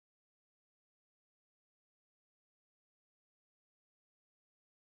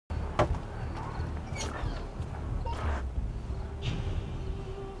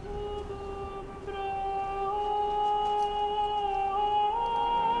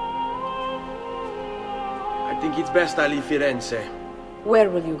Think it's best I leave Firenze.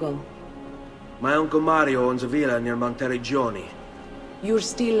 Where will you go? My uncle Mario owns a villa near Monteregioni. You're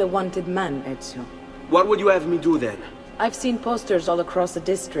still a wanted man, Ezio. What would you have me do then? I've seen posters all across the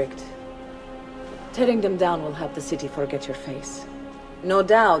district. Tearing them down will help the city forget your face. No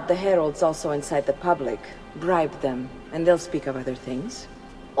doubt the heralds also incite the public. Bribe them, and they'll speak of other things.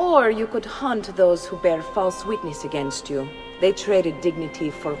 Or you could hunt those who bear false witness against you. They traded dignity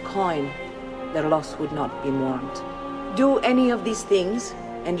for coin. Their loss would not be mourned. Do any of these things,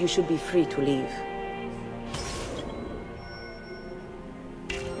 and you should be free to leave.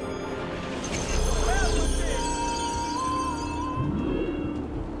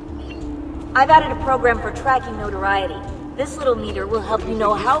 I've added a program for tracking notoriety. This little meter will help you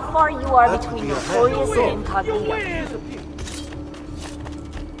know how far you are between notorious and incognito.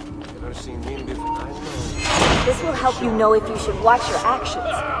 This will help you know if you should watch your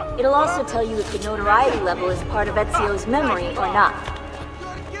actions. It'll also tell you if the notoriety level is part of Ezio's memory or not.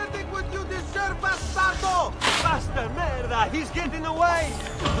 You're getting what you deserve, bastardo! Basta merda! He's getting away!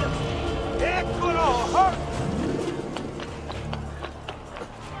 Eccolo!